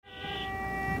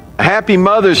Happy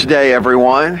Mother's Day,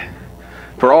 everyone.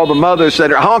 For all the mothers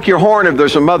that are, honk your horn if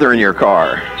there's a mother in your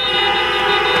car.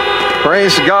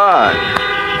 Praise God.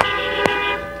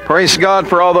 Praise God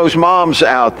for all those moms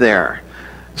out there.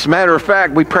 As a matter of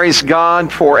fact, we praise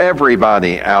God for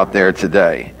everybody out there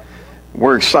today.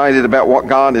 We're excited about what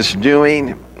God is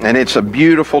doing, and it's a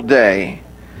beautiful day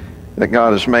that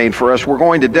God has made for us. We're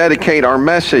going to dedicate our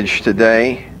message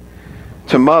today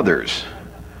to mothers.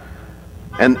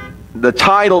 And the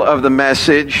title of the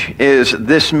message is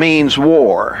This Means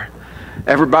War.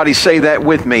 Everybody say that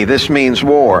with me. This means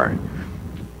war.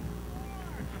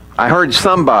 I heard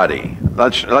somebody.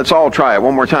 Let's all try it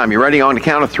one more time. You ready? On the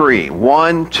count of three.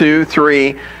 1, 2,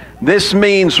 3. This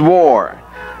means war.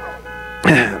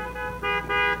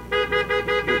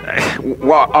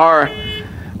 Well,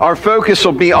 our focus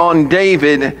will be on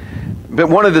David, but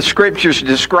one of the scriptures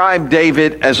describe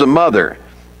David as a mother.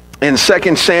 In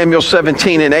 2 Samuel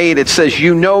 17:8, it says,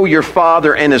 "You know your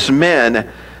father and his men,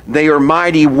 they are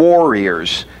mighty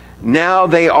warriors. Now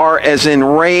they are as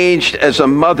enraged as a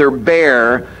mother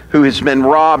bear who has been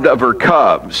robbed of her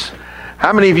cubs."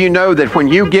 How many of you know that when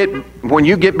you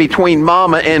get between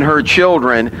mama and her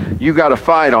children, you got a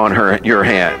fight on your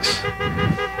hands?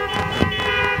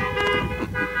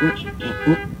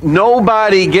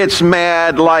 Nobody gets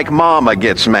mad like mama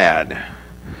gets mad.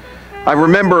 I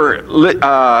remember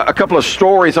a couple of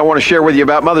stories I want to share with you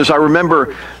about mothers. I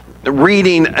remember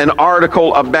reading an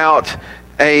article about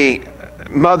a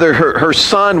mother. Her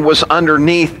son was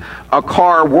underneath a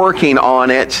car working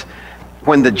on it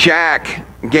when the jack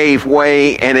gave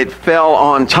way and it fell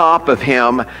on top of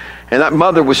him. And that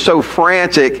mother was so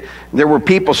frantic. There were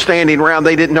people standing around.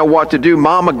 They didn't know what to do.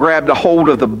 Mama grabbed a hold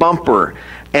of the bumper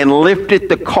and lifted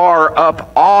the car up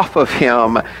off of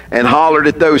him and hollered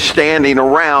at those standing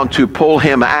around to pull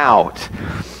him out.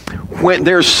 When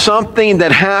there's something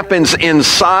that happens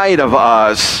inside of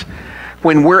us,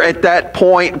 when we're at that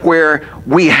point where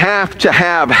we have to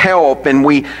have help and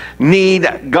we need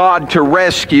God to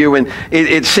rescue, and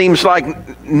it seems like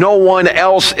no one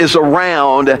else is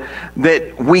around,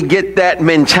 that we get that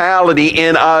mentality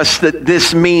in us that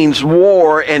this means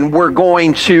war and we're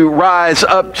going to rise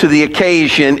up to the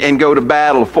occasion and go to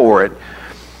battle for it.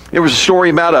 There was a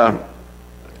story about a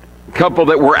couple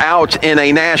that were out in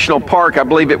a national park. I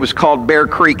believe it was called Bear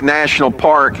Creek National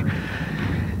Park.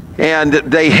 And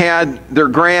they had their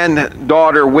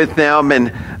granddaughter with them,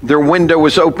 and their window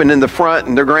was open in the front,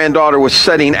 and their granddaughter was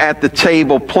sitting at the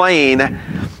table playing,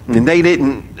 and they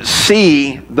didn't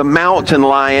see the mountain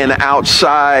lion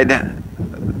outside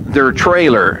their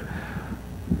trailer.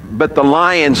 But the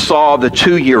lion saw the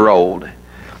 2-year-old.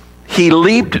 He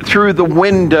leaped through the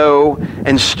window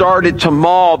and started to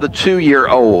maul the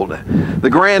 2-year-old. The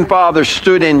grandfather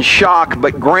stood in shock,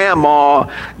 but Grandma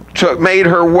made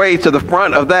her way to the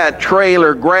front of that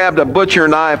trailer, grabbed a butcher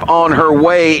knife on her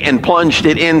way, and plunged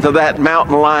it into that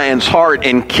mountain lion's heart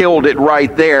and killed it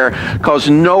right there, because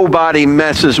nobody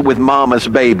messes with mama's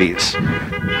babies.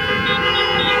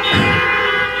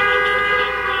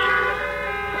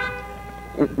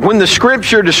 When the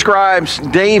scripture describes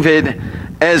David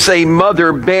as a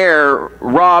mother bear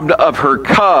robbed of her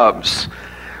cubs,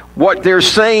 what they're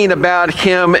saying about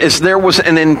him is there was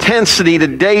an intensity to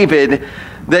David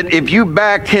that if you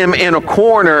backed him in a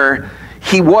corner,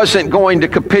 he wasn't going to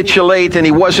capitulate and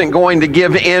he wasn't going to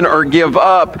give in or give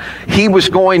up. He was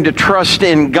going to trust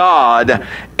in God,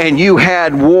 and you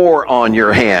had war on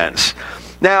your hands.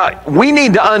 Now, we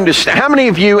need to understand, how many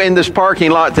of you in this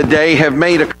parking lot today have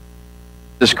made a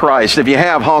Jesus Christ? If you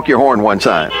have, honk your horn one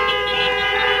time.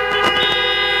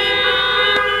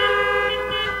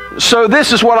 So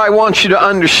this is what I want you to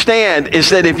understand, is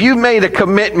that if you've made a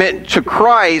commitment to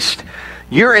Christ,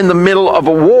 you're in the middle of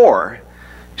a war.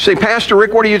 You say, Pastor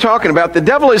Rick, what are you talking about? The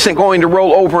devil isn't going to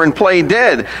roll over and play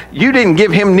dead. You didn't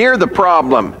give him near the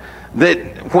problem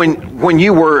that when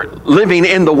you were living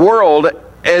in the world,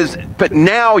 but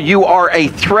now you are a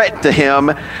threat to him,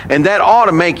 and that ought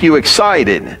to make you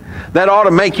excited. That ought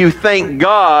to make you thank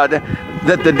God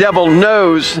that the devil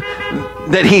knows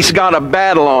that he's got a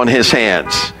battle on his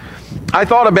hands. I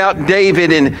thought about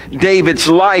David and David's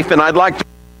life, and I'd like to talk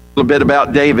a little bit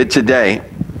about David today.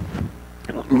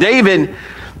 David,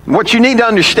 what you need to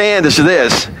understand is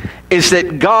this, is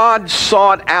that God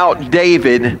sought out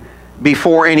David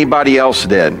before anybody else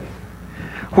did.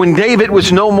 When David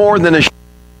was no more than a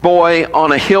boy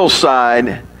on a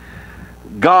hillside,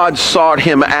 God sought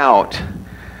him out.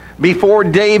 Before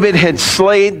David had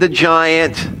slayed the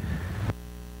giant,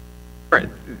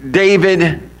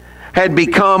 David had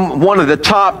become one of the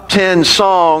top 10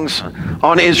 songs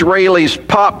on Israeli's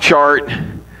pop chart.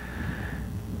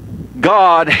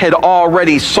 God had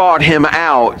already sought him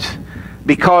out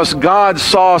because God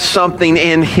saw something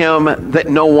in him that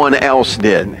no one else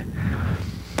did.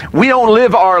 We don't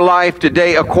live our life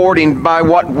today according by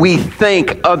what we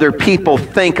think other people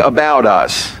think about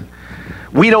us.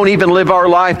 We don't even live our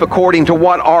life according to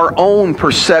what our own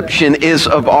perception is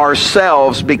of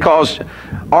ourselves, because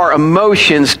our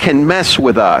emotions can mess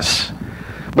with us.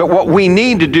 But what we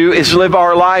need to do is live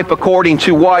our life according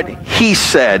to what he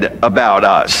said about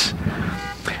us.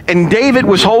 And David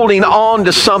was holding on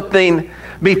to something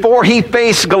before he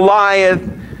faced Goliath,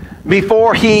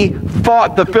 before he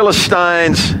fought the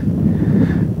Philistines.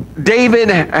 David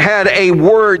had a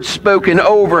word spoken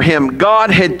over him.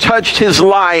 God had touched his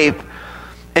life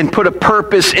and put a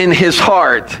purpose in his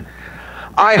heart.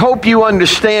 I hope you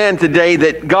understand today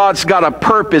that God's got a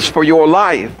purpose for your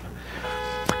life,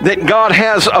 that God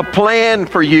has a plan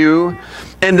for you,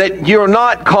 and that you're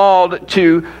not called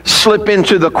to slip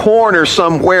into the corner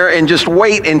somewhere and just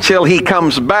wait until he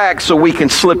comes back so we can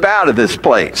slip out of this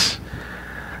place.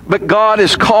 But God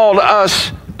has called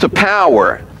us to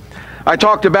power. I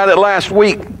talked about it last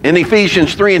week in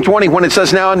Ephesians 3:20 when it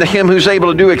says, "Now unto him who's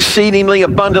able to do exceedingly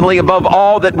abundantly above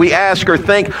all that we ask or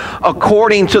think,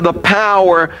 according to the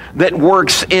power that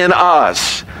works in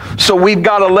us." So we've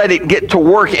got to let it get to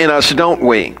work in us, don't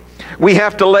we? We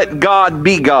have to let God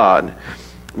be God.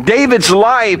 David's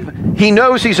life, he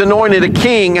knows he's anointed a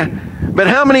king, but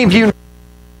how many of you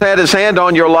had his hand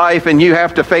on your life and you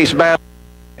have to face battle?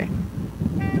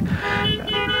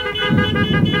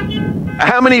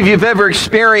 How many of you have ever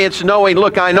experienced knowing,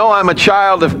 look, I know I'm a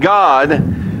child of God,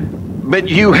 but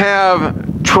you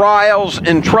have trials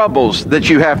and troubles that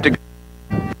you have to go?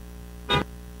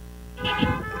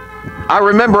 I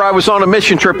remember I was on a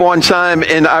mission trip one time,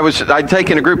 and I'd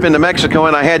taken a group into Mexico,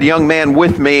 and I had a young man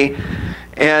with me,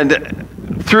 and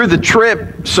through the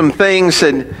trip, some things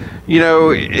had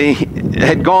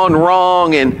gone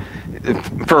wrong, and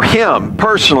for him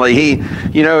personally,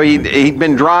 he'd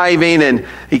been driving and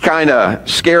he kind of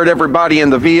scared everybody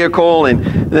in the vehicle, and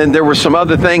then there were some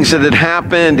other things that had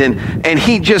happened, and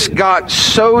he just got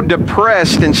so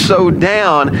depressed and so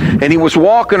down, and he was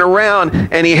walking around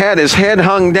and he had his head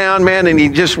hung down, man, and he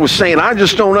just was saying, I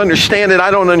just don't understand it, I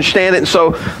don't understand it. And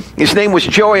so his name was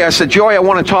Joey. I said, Joey, I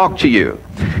want to talk to you.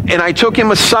 And I took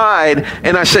him aside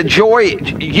and I said, Joey,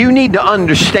 you need to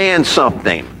understand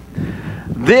something.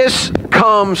 This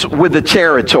comes with the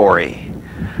territory.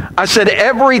 I said,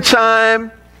 every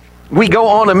time we go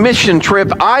on a mission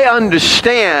trip, I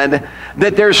understand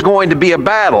that there's going to be a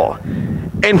battle.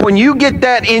 And when you get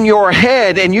that in your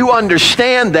head and you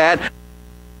understand that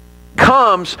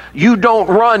comes, you don't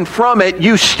run from it.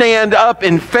 You stand up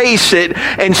and face it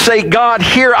and say, God,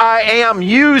 here I am,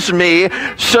 use me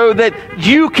so that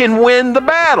you can win the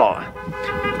battle.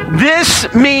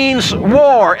 This means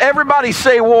war. Everybody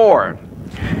say war.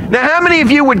 Now, how many of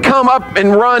you would come up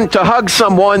and run to hug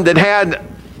someone that had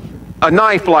a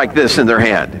knife like this in their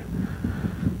hand?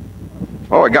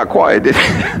 Oh, it got quiet, didn't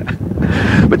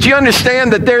it? But you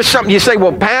understand that there's something, you say,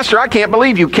 well, Pastor, I can't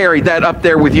believe you carried that up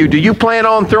there with you. Do you plan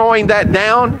on throwing that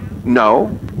down?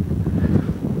 No.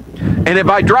 And if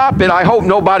I drop it, I hope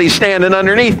nobody's standing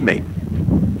underneath me.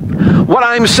 What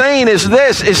I'm saying is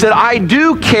this, is that I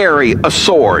do carry a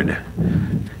sword.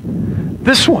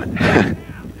 This one.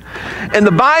 And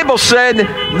the Bible said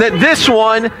that this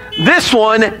one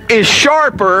is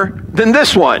sharper than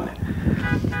this one.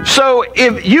 So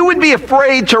if you would be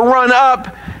afraid to run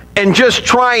up and just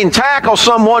try and tackle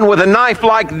someone with a knife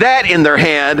like that in their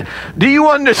hand, do you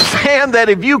understand that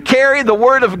if you carry the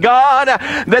Word of God,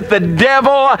 that the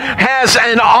devil has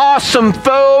an awesome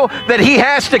foe that he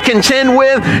has to contend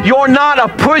with? You're not a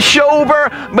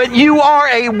pushover, but you are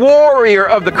a warrior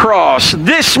of the cross.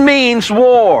 This means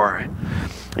war.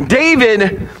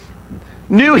 David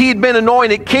knew he'd been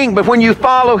anointed king, but when you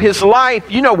follow his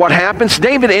life, you know what happens.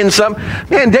 David ends up,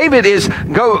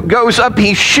 goes up,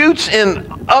 he shoots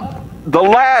up the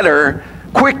ladder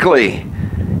quickly.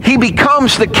 He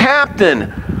becomes the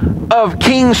captain of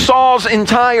King Saul's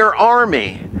entire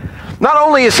army. Not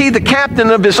only is he the captain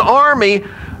of his army,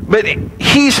 but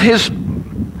he's his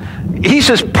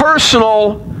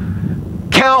personal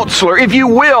counselor, if you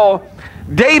will.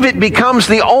 David becomes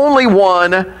the only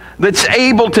one that's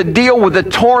able to deal with the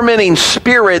tormenting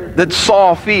spirit that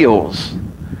Saul feels.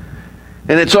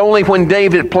 And it's only when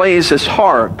David plays his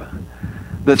harp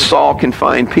that Saul can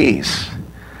find peace.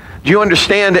 Do you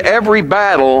understand? Every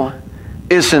battle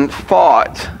isn't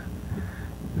fought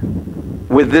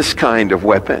with this kind of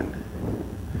weapon.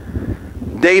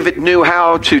 David knew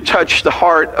how to touch the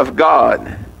heart of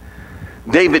God.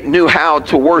 David knew how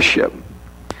to worship.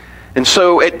 And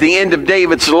so at the end of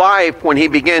David's life, when he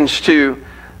begins to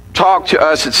talk to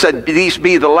us, it said, these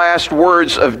be the last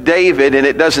words of David, and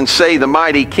it doesn't say the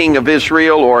mighty king of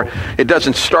Israel, or it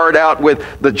doesn't start out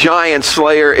with the giant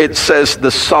slayer. It says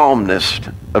the psalmist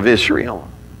of Israel.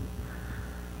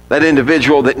 That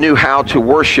individual that knew how to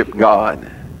worship God.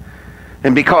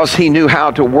 And because he knew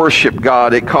how to worship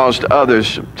God, it caused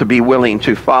others to be willing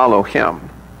to follow him.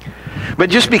 But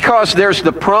just because there's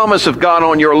the promise of God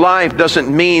on your life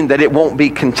doesn't mean that it won't be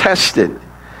contested.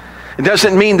 It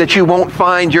doesn't mean that you won't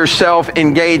find yourself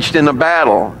engaged in a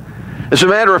battle. As a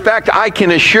matter of fact, I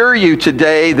can assure you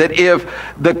today that if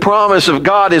the promise of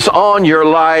God is on your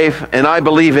life, and I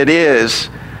believe it is,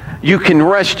 you can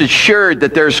rest assured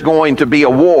that there's going to be a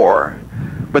war.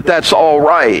 But that's all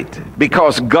right,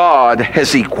 because God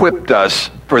has equipped us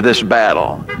for this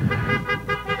battle.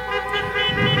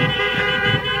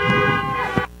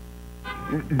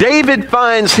 David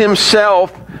finds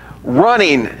himself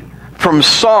running from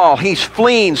Saul. He's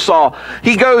fleeing Saul.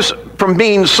 He goes from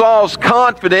being Saul's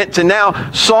confidant to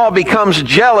now Saul becomes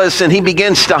jealous, and he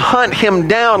begins to hunt him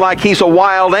down like he's a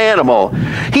wild animal.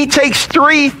 He takes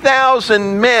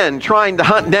 3,000 men trying to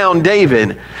hunt down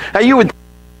David. Now you would,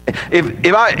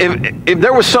 if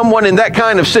there was someone in that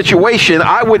kind of situation,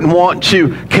 I wouldn't want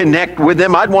to connect with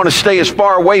them. I'd want to stay as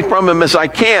far away from him as I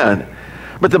can.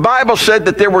 But the Bible said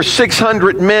that there were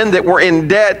 600 men that were in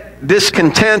debt,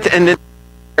 discontent, and in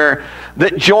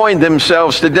that joined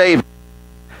themselves to David.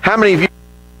 How many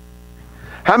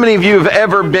of you have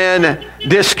ever been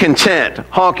discontent?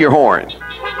 Honk your horn.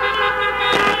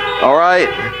 All right.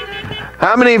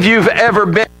 How many of you have ever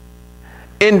been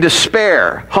in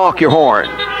despair? Honk your horn.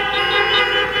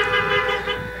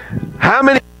 How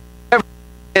many have ever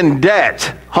been in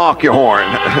debt? Honk your horn.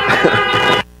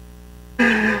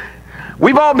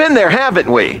 We've all been there,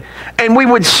 haven't we? And we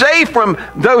would say from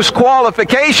those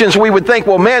qualifications, we would think,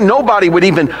 well, man, nobody would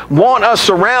even want us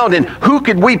around, and who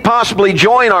could we possibly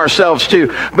join ourselves to?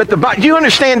 But you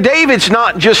understand, David's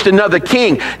not just another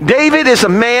king. David is a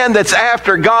man that's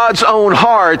after God's own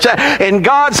heart. And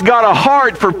God's got a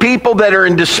heart for people that are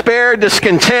in despair,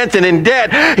 discontent, and in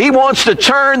debt. He wants to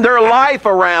turn their life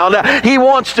around. He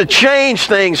wants to change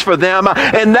things for them.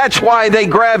 And that's why they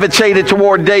gravitated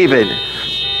toward David.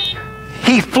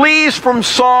 He flees from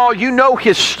Saul. You know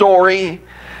his story.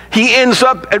 He ends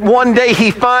up, at one day,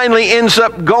 he finally ends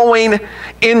up going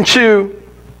into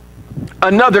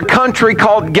another country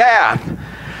called Gath.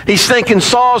 He's thinking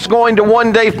Saul's going to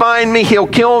one day find me. He'll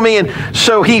kill me. And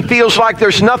so he feels like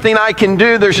there's nothing I can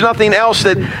do. There's nothing else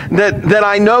that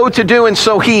I know to do. And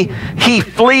so he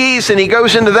flees, and he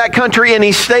goes into that country, and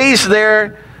he stays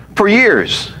there for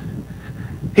years.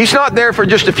 He's not there for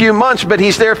just a few months, but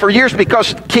he's there for years,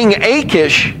 because King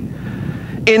Achish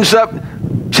ends up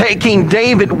taking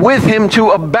David with him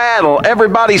to a battle.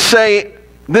 Everybody say,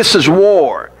 this is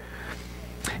war.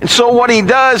 And so what he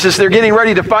does is they're getting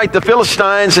ready to fight the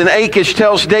Philistines, and Achish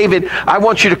tells David, I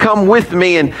want you to come with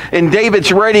me. And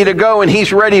David's ready to go, and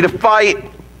he's ready to fight.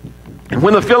 And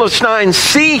when the Philistines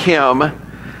see him,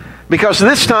 because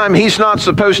this time he's not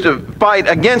supposed to fight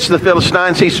against the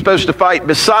Philistines, he's supposed to fight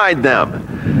beside them.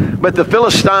 But the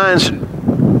Philistines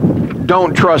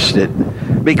don't trust it,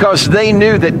 because they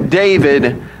knew that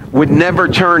David would never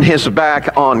turn his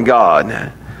back on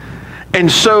God. And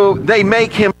so they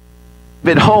make him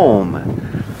at home.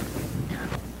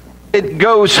 It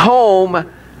goes home,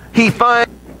 he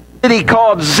finds a city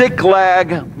called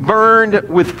Ziklag burned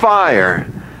with fire.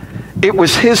 It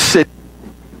was his city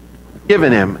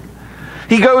given him.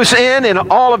 He goes in, and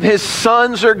all of his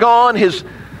sons are gone, his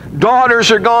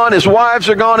daughters are gone, his wives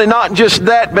are gone, and not just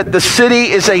that, but the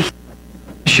city is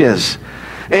ashes.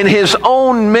 And his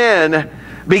own men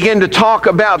begin to talk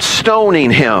about stoning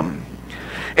him.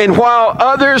 And while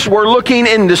others were looking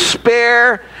in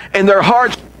despair and their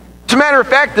hearts, as a matter of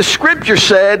fact, the scripture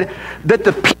said that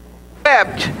the people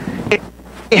wept and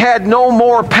they had no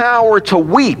more power to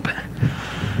weep.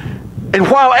 And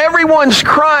while everyone's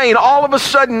crying, all of a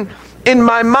sudden, in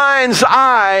my mind's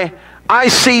eye, I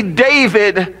see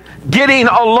David getting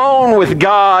alone with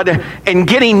God and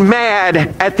getting mad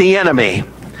at the enemy.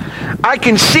 I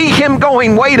can see him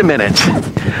going, wait a minute.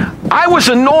 I was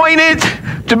anointed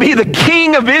to be the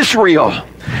king of Israel,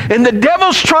 and the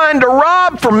devil's trying to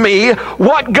rob from me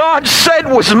what God said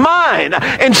was mine.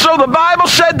 And so the Bible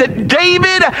said that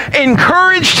David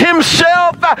encouraged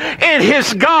himself in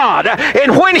his God.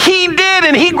 And when he did,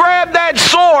 and he grabbed that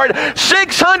sword,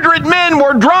 600 men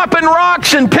were dropping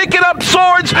rocks and picking up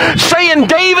swords, saying,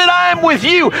 David, I am with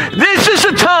you. This is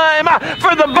a time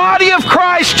for the body of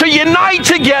Christ to unite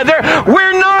together.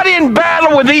 We're not in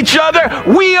battle with each other.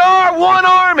 We are one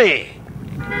army.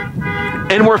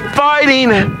 And we're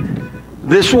fighting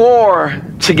this war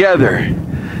together.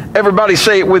 Everybody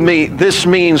say it with me. This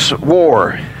means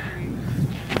war.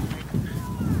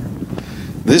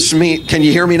 Can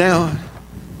you hear me now?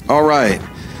 All right.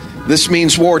 This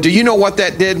means war. Do you know what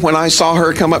that did when I saw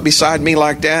her come up beside me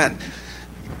like that?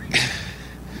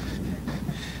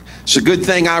 It's a good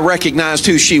thing I recognized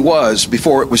who she was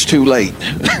before it was too late.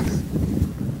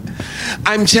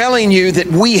 I'm telling you that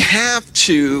we have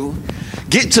to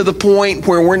get to the point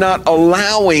where we're not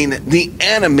allowing the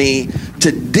enemy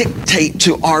to dictate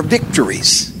to our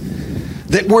victories.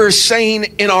 That we're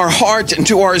saying in our heart and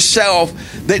to ourselves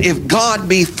that if God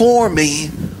be for me,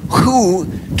 who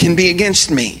can be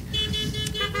against me?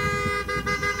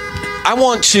 I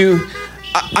want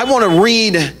to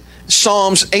read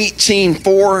Psalms 18,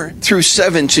 4 through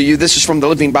 7 to you. This is from the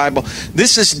Living Bible.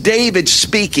 This is David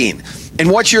speaking.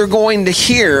 And what you're going to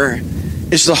hear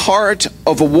is the heart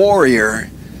of a warrior,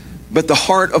 but the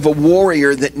heart of a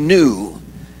warrior that knew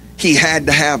he had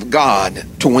to have God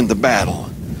to win the battle.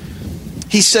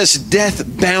 He says, death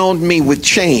bound me with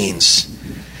chains,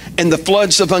 and the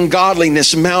floods of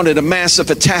ungodliness mounted a massive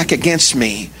attack against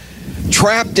me.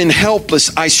 Trapped and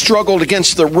helpless, I struggled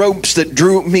against the ropes that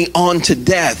drew me on to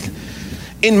death.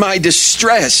 In my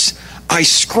distress, I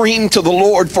screamed to the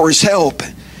Lord for his help,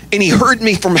 and he heard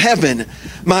me from heaven.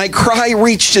 My cry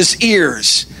reached his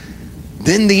ears.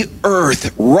 Then the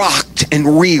earth rocked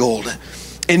and reeled,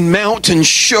 and mountains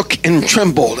shook and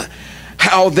trembled.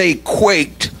 How they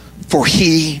quaked, for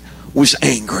he was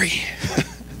angry.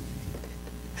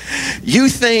 You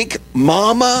think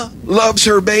mama loves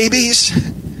her babies?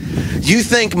 You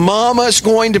think mama's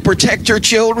going to protect her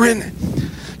children?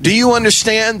 Do you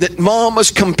understand that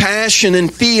mama's compassion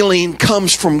and feeling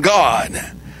comes from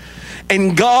God?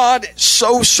 And God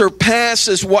so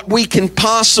surpasses what we can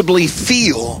possibly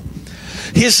feel.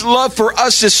 His love for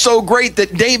us is so great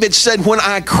that David said, when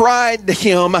I cried to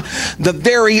him, the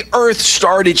very earth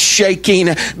started shaking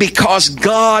because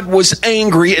God was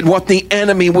angry at what the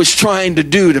enemy was trying to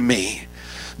do to me.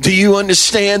 Do you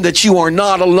understand that you are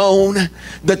not alone?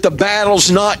 That the battle's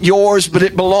not yours, but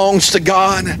it belongs to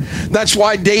God? That's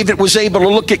why David was able to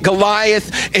look at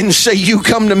Goliath and say, you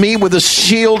come to me with a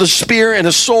shield, a spear, and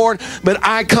a sword, but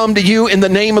I come to you in the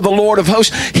name of the Lord of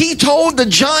hosts. He told the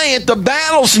giant, the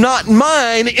battle's not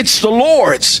mine, it's the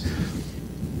Lord's.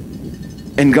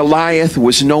 And Goliath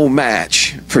was no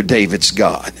match for David's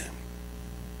God.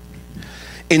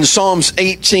 In Psalms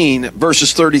 18,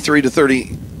 verses 33 to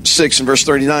 36 and verse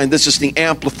 39, this is the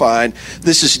Amplified.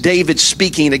 This is David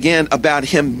speaking again about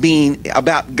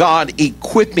about God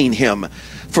equipping him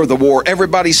for the war.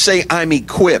 Everybody say, I'm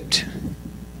equipped.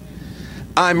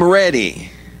 I'm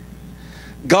ready.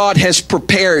 God has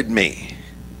prepared me.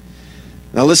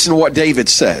 Now listen to what David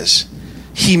says.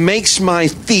 He makes my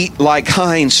feet like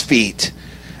hinds' feet,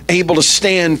 able to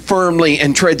stand firmly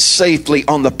and tread safely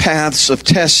on the paths of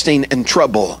testing and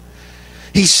trouble.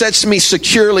 He sets me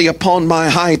securely upon my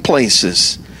high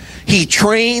places. He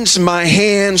trains my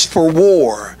hands for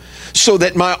war so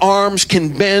that my arms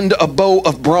can bend a bow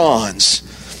of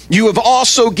bronze. You have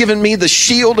also given me the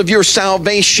shield of your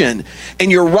salvation,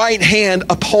 and your right hand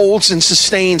upholds and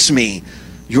sustains me.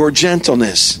 Your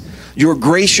gentleness, your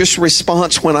gracious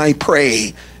response when I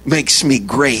pray makes me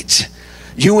great.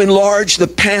 You enlarge the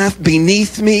path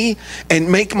beneath me and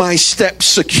make my steps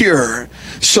secure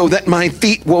so that my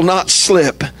feet will not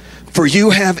slip. For you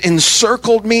have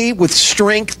encircled me with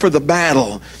strength for the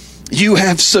battle. You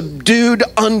have subdued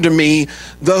under me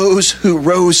those who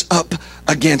rose up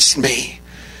against me.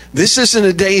 This isn't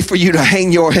a day for you to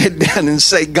hang your head down and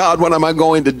say, God, what am I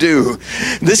going to do?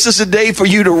 This is a day for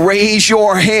you to raise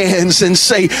your hands and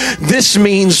say, this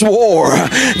means war.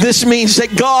 This means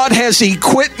that God has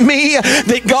equipped me,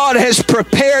 that God has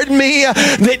prepared me,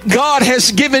 that God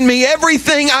has given me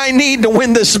everything I need to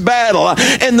win this battle.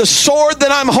 And the sword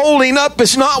that I'm holding up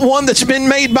is not one that's been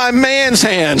made by man's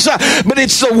hands, but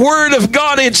it's the Word of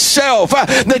God itself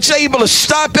that's able to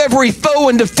stop every foe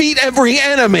and defeat every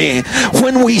enemy.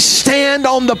 When we stand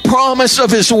on the promise of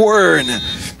His Word.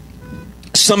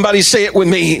 Somebody say it with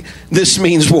me. This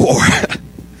means war.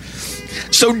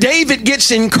 So David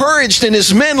gets encouraged, and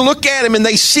his men look at him and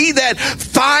they see that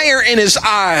fire in his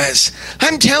eyes.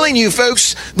 I'm telling you,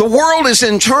 folks, the world is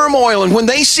in turmoil, and when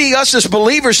they see us as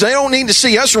believers, they don't need to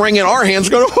see us wringing our hands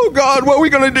going, oh God, what are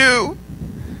we going to do?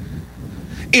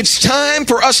 It's time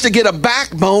for us to get a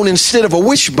backbone instead of a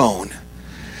wishbone.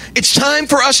 It's time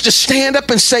for us to stand up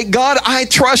and say, God, I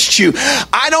trust you.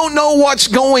 I don't know what's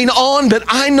going on, but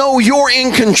I know you're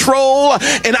in control,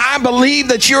 and I believe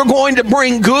that you're going to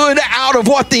bring good out of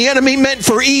what the enemy meant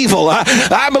for evil.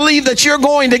 I believe that you're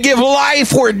going to give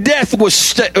life where death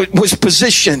was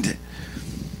positioned.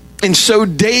 And so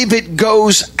David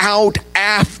goes out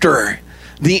after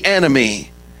the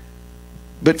enemy.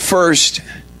 But first,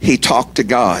 he talked to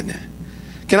God.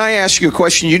 Can I ask you a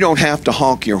question? You don't have to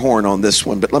honk your horn on this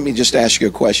one, but let me just ask you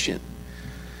a question.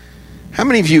 How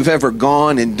many of you have ever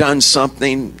gone and done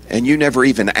something and you never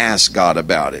even asked God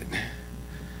about it?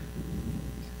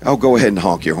 Oh, go ahead and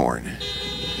honk your horn.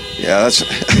 Yeah,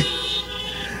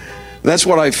 that's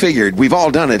what I figured. We've all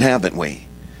done it, haven't we?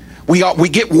 We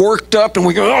get worked up and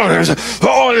we go,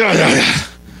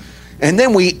 and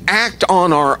then we act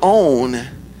on our own.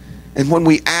 And when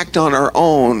we act on our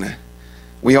own,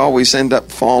 we always end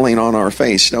up falling on our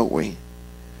face, don't we?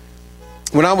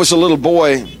 When I was a little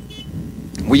boy,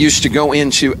 we used to go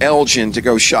into Elgin to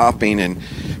go shopping, and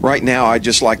right now I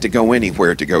just like to go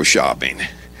anywhere to go shopping.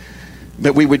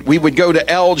 But we would go to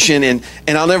Elgin, and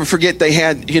I'll never forget, they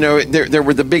had, there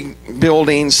were the big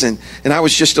buildings, and I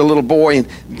was just a little boy,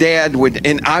 and Dad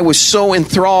and I was so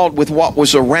enthralled with what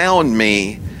was around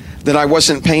me that I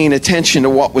wasn't paying attention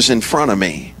to what was in front of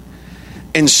me.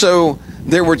 And so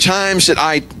there were times that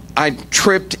I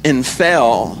tripped and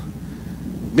fell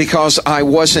because I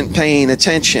wasn't paying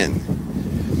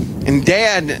attention. And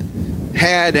Dad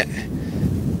had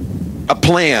a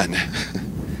plan.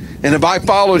 And if I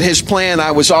followed his plan,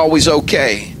 I was always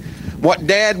okay. What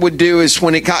Dad would do is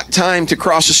when it got time to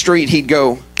cross the street, he'd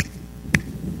go,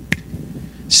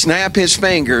 snap his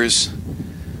fingers,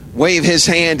 wave his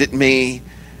hand at me,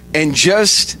 and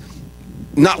just,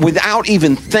 not without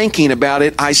even thinking about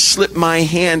it, I slipped my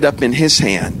hand up in his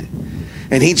hand.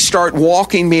 And he'd start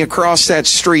walking me across that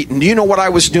street. And do you know what I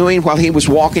was doing while he was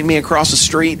walking me across the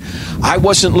street? I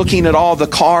wasn't looking at all the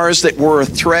cars that were a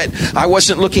threat. I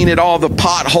wasn't looking at all the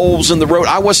potholes in the road.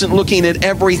 I wasn't looking at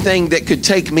everything that could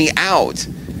take me out.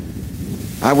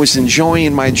 I was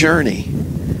enjoying my journey.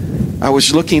 I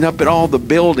was looking up at all the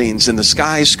buildings and the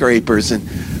skyscrapers, and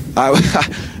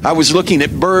I was looking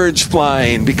at birds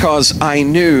flying because I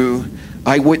knew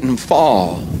I wouldn't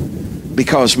fall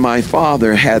because my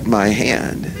Father had my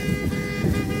hand.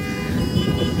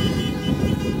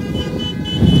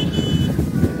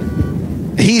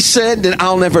 He said that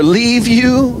I'll never leave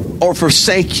you or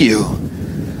forsake you,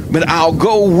 but I'll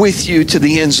go with you to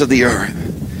the ends of the earth.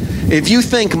 If you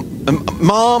think,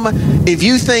 Mom, if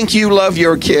you think you love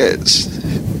your kids,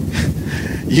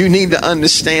 you need to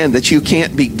understand that you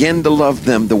can't begin to love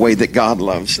them the way that God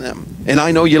loves them. And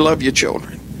I know you love your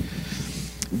children.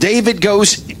 David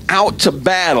goes out to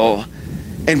battle,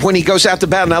 and when he goes out to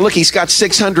battle, now look, he's got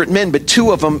 600 men, but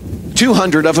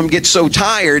 200 of them get so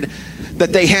tired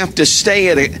that they have to stay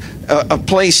at a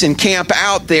place and camp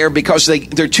out there because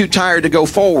they're too tired to go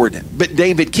forward. But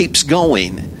David keeps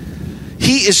going.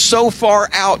 He is so far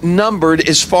outnumbered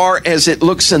as far as it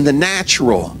looks in the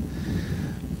natural.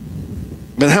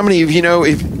 But how many of you know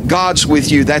if God's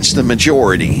with you, that's the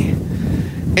majority?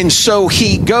 And so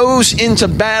he goes into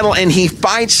battle and he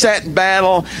fights that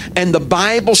battle. And the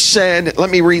Bible said, let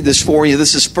me read this for you.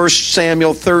 This is 1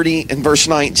 Samuel 30 and verse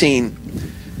 19.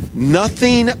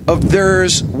 Nothing of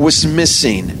theirs was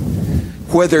missing,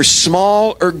 whether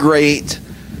small or great,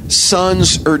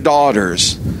 sons or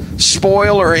daughters,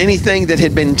 spoil or anything that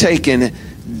had been taken.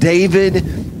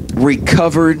 David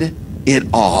recovered it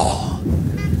all.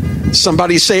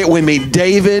 Somebody say it with me.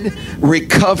 David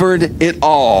recovered it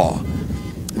all.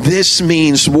 This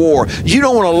means war. You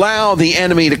don't allow the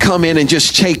enemy to come in and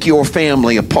just take your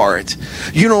family apart.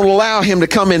 You don't allow him to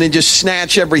come in and just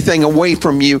snatch everything away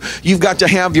from you. You've got to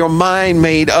have your mind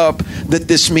made up that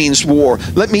this means war.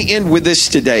 Let me end with this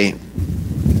today.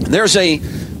 There's a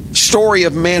story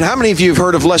of man. How many of you have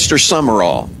heard of Lester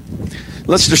Sumrall?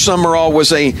 Lester Sumrall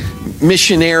was a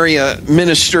missionary,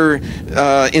 minister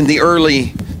in the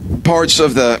early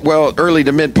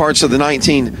to mid parts of the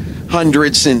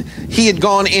 1900s, and he had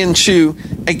gone into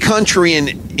a country and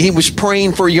he was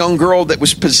praying for a young girl that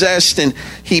was possessed, and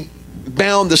he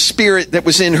bound the spirit that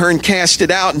was in her and cast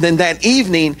it out. And then that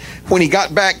evening, when he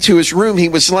got back to his room, he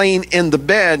was laying in the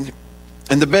bed,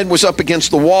 and the bed was up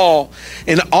against the wall,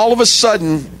 and all of a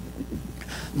sudden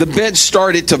the bed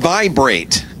started to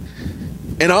vibrate.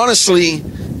 And honestly,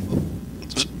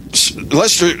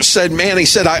 Lester said, man, he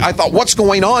said, I thought, what's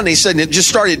going on? And he said, and it just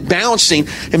started bouncing.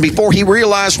 And before he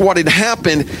realized what had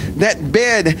happened, that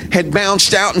bed had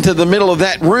bounced out into the middle of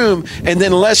that room. And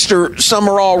then Lester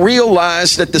Summerall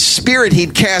realized that the spirit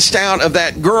he'd cast out of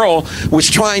that girl was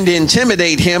trying to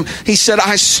intimidate him. He said,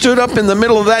 I stood up in the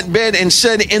middle of that bed and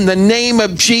said, in the name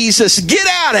of Jesus, get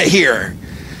out of here.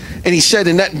 And he said,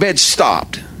 and that bed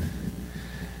stopped.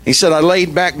 He said, I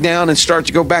laid back down and started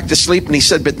to go back to sleep. And he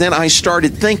said, but then I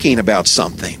started thinking about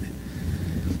something.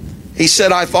 He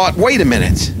said, I thought, wait a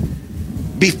minute.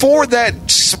 Before that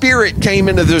spirit came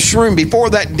into this room, before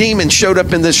that demon showed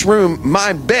up in this room,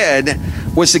 my bed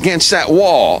was against that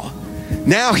wall.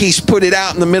 Now he's put it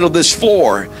out in the middle of this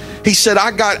floor. He said, I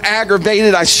got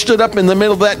aggravated. I stood up in the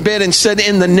middle of that bed and said,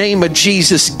 in the name of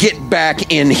Jesus, get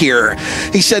back in here.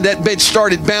 He said that bed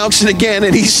started bouncing again.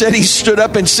 And he said he stood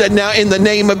up and said, now in the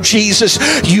name of Jesus,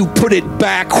 you put it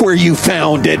back where you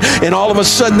found it. And all of a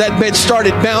sudden that bed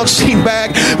started bouncing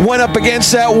back, went up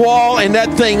against that wall, and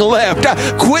that thing left.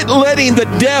 Quit letting the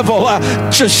devil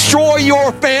destroy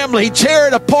your family, tear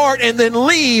it apart, and then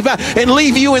leave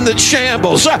you in the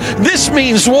shambles. This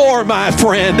means war, my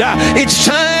friend. It's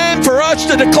time for us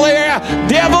to declare,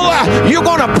 devil, you're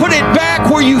going to put it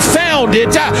back where you found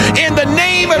it. In the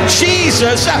name of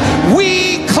Jesus,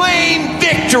 we claim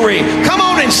victory. Come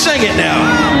on and sing it now.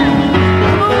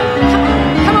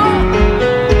 Come on.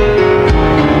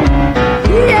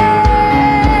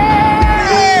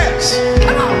 Yes.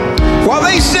 Come on. While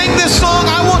they sing this song,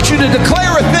 I want you to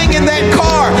declare a thing in that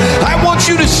car. I want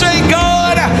you to say,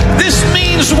 God, this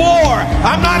means war.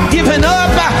 I'm not giving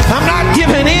up. I'm not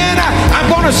giving in. I'm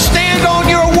going to stand on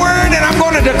your word, and I'm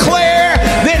going to declare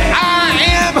that I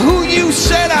am who you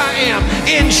said I am.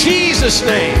 In Jesus'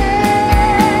 name.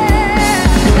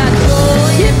 I got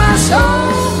joy in my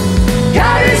soul.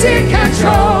 God is in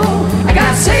control. I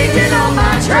got Satan on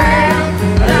my trail,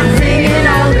 but I'm singing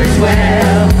all is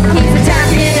well. He's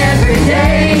attacking every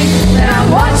day, and I'm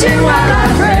watching while I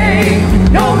pray.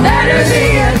 No matter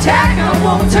the attack, I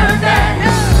won't turn back.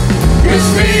 This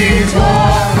means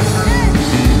war.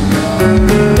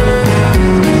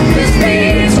 This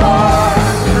means war.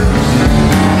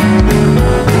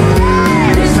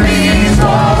 This means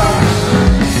war.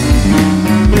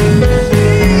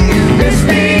 This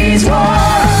means war.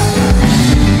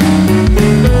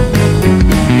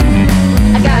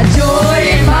 I got joy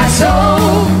in my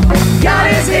soul. God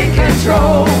is in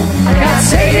control. I got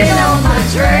Satan on my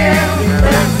trail,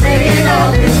 but I'm saying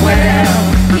all is well.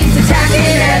 He's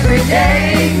attacking every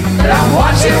day, but I'm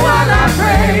watching while I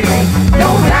pray.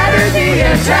 No matter the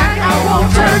attack, I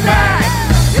won't turn back.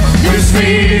 This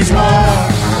means war.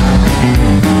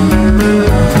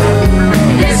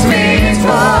 This means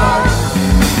war.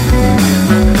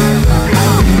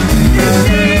 This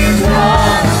means war.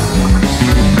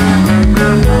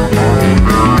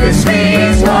 This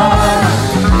means war.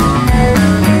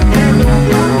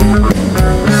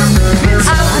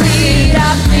 I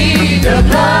plead the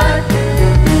blood.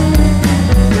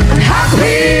 I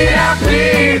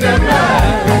plead the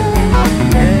blood.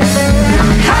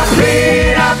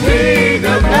 I plead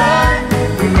the blood.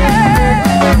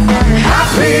 I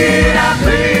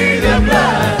plead the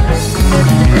blood.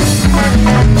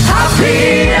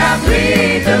 I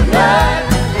plead the blood.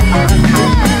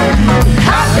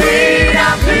 I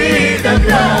plead the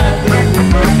blood.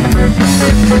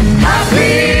 I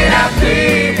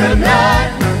plead the blood.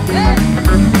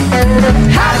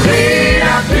 I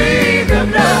plead the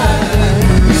blood.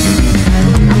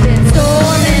 I've been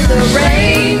storming the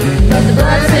rain, but the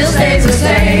blood still stays the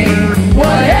same.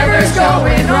 Whatever's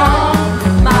going wrong,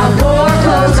 my war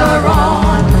clothes are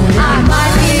on. I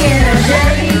might be in a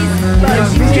daze, but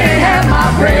you can't have my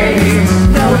praise.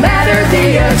 No matter the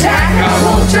attack, I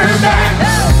won't turn back.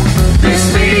 This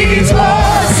means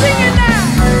war. Sing it now.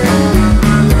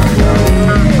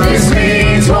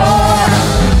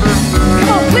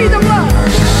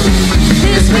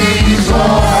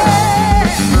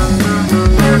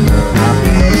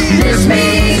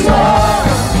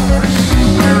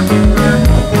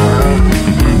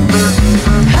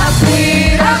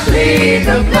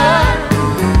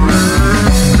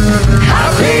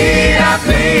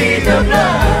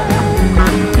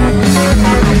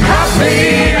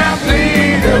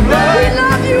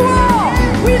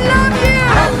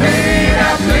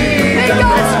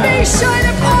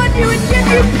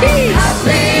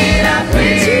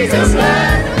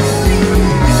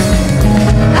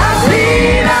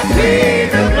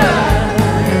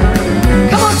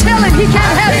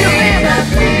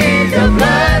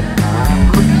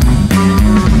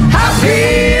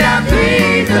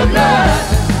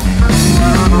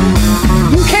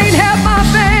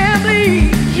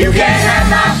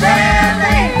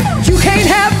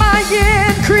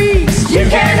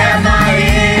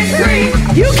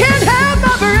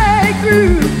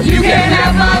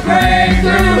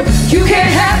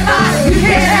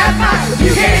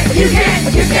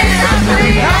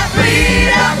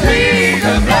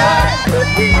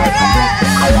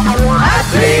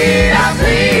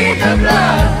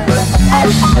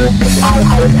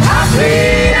 I plead